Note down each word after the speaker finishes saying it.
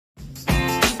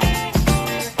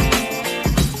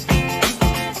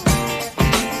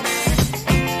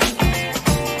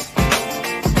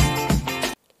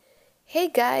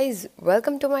guys,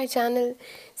 welcome to my channel.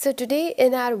 So today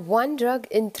in our one drug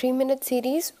in 3-minute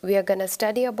series, we are gonna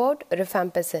study about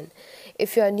rifampicin.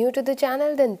 If you are new to the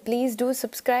channel, then please do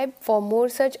subscribe for more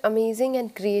such amazing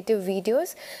and creative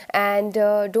videos. And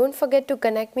don't forget to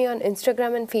connect me on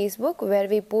Instagram and Facebook, where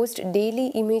we post daily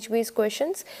image-based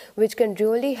questions which can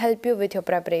really help you with your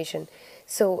preparation.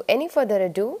 So any further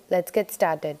ado, let's get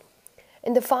started.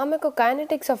 In the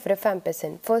pharmacokinetics of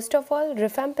rifampicin, first of all,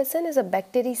 rifampicin is a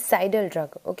bactericidal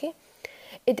drug, okay?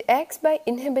 It acts by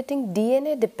inhibiting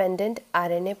DNA-dependent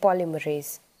RNA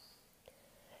polymerase.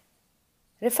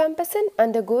 Rifampicin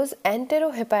undergoes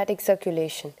enterohepatic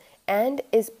circulation and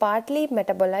is partly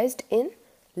metabolized in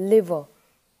liver.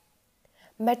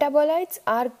 Metabolites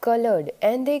are colored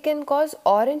and they can cause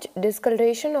orange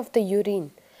discoloration of the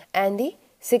urine and the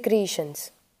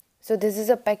secretions. So this is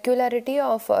a peculiarity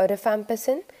of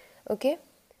rifampicin, okay.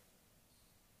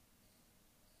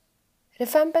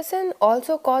 Rifampicin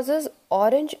also causes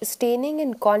orange staining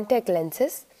in contact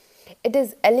lenses. It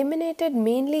is eliminated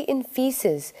mainly in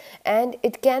feces and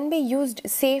it can be used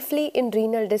safely in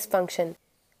renal dysfunction.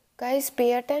 Guys,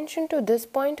 pay attention to this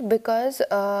point because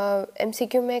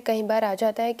MCQ में कई बार आ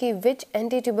जाता है कि which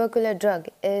antitubercular drug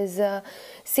is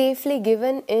safely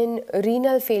given in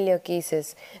renal failure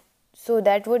cases. So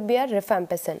that would be a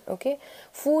rifampicin, okay.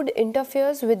 Food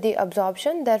interferes with the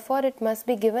absorption, therefore it must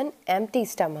be given empty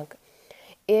stomach.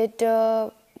 It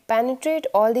penetrates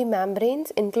all the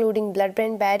membranes including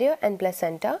blood-brain barrier and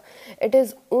placenta. It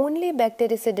is only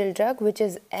bactericidal drug which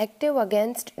is active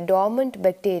against dormant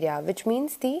bacteria, which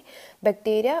means the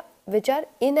bacteria which are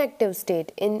inactive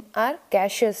state in our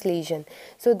gaseous lesion.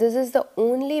 So this is the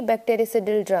only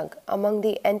bactericidal drug among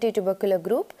the antitubercular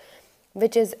group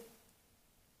which is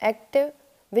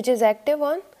active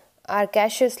on our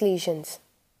gaseous lesions.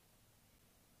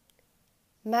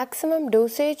 Maximum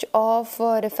dosage of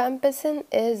rifampicin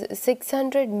is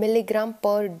 600 mg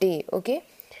per day, okay.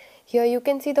 Here you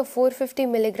can see the 450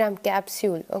 mg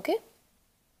capsule, okay.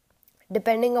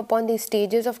 Depending upon the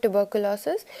stages of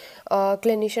tuberculosis,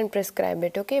 clinician prescribe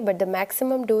it, okay, but the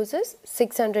maximum dose is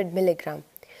 600 mg.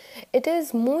 It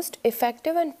is most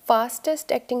effective and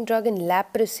fastest acting drug in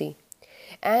leprosy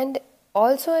and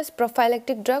also as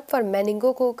prophylactic drug for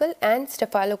meningococcal and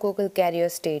staphylococcal carrier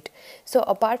state. So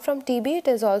apart from TB, it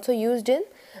is also used in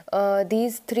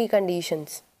these three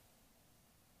conditions.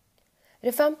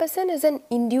 Rifampicin is an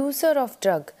inducer of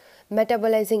drug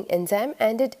metabolizing enzyme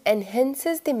and it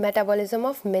enhances the metabolism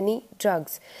of many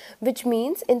drugs, which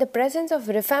means in the presence of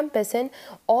rifampicin,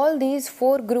 all these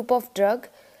four group of drug,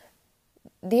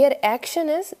 their action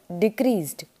is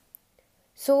decreased.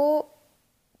 So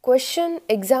question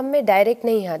exam में direct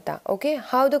नहीं आता, okay.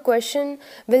 How the question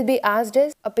will be asked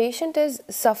is, a patient is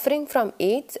suffering from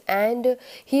AIDS and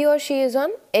he or she is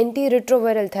on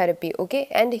antiretroviral therapy, okay,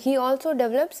 and he also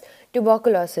develops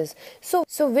tuberculosis.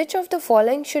 So which of the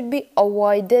following should be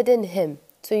avoided in him?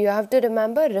 So you have to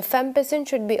remember rifampicin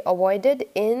should be avoided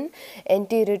in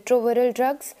antiretroviral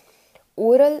drugs,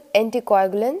 oral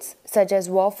anticoagulants such as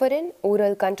warfarin,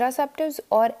 oral contraceptives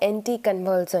or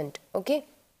anticonvulsant, okay.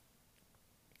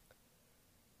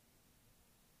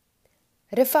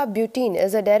 Butene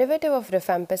is a derivative of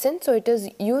rifampicin, so it is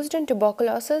used in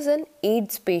tuberculosis in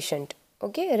AIDS patient.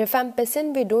 Okay,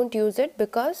 rifampicin we don't use it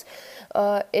because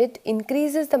it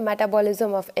increases the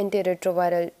metabolism of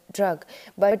antiretroviral drug.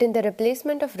 But in the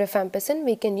replacement of rifampicin,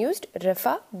 we can use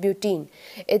Butene.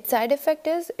 Its side effect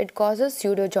is it causes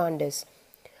pseudojaundice.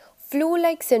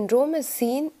 Flu-like syndrome is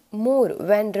seen more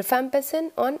when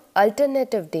rifampicin on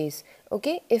alternative days.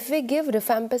 Okay, if we give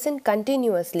rifampicin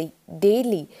continuously,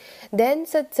 daily, then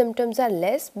such symptoms are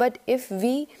less, but if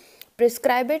we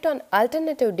prescribe it on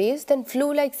alternative days, then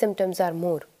flu-like symptoms are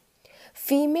more.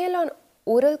 Female on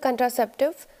oral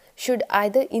contraceptive should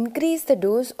either increase the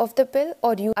dose of the pill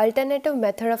or use alternative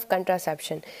method of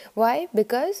contraception. Why?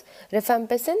 Because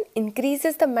rifampicin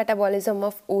increases the metabolism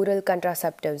of oral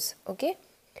contraceptives, okay.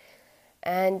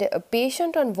 And a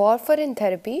patient on warfarin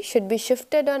therapy should be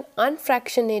shifted on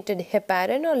unfractionated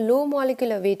heparin or low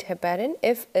molecular weight heparin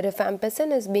if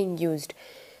rifampicin is being used.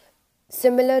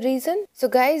 Similar reason. So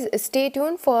guys, stay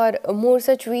tuned for more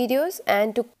such videos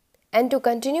and to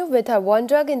continue with our one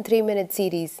drug in 3-minute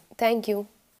series. Thank you.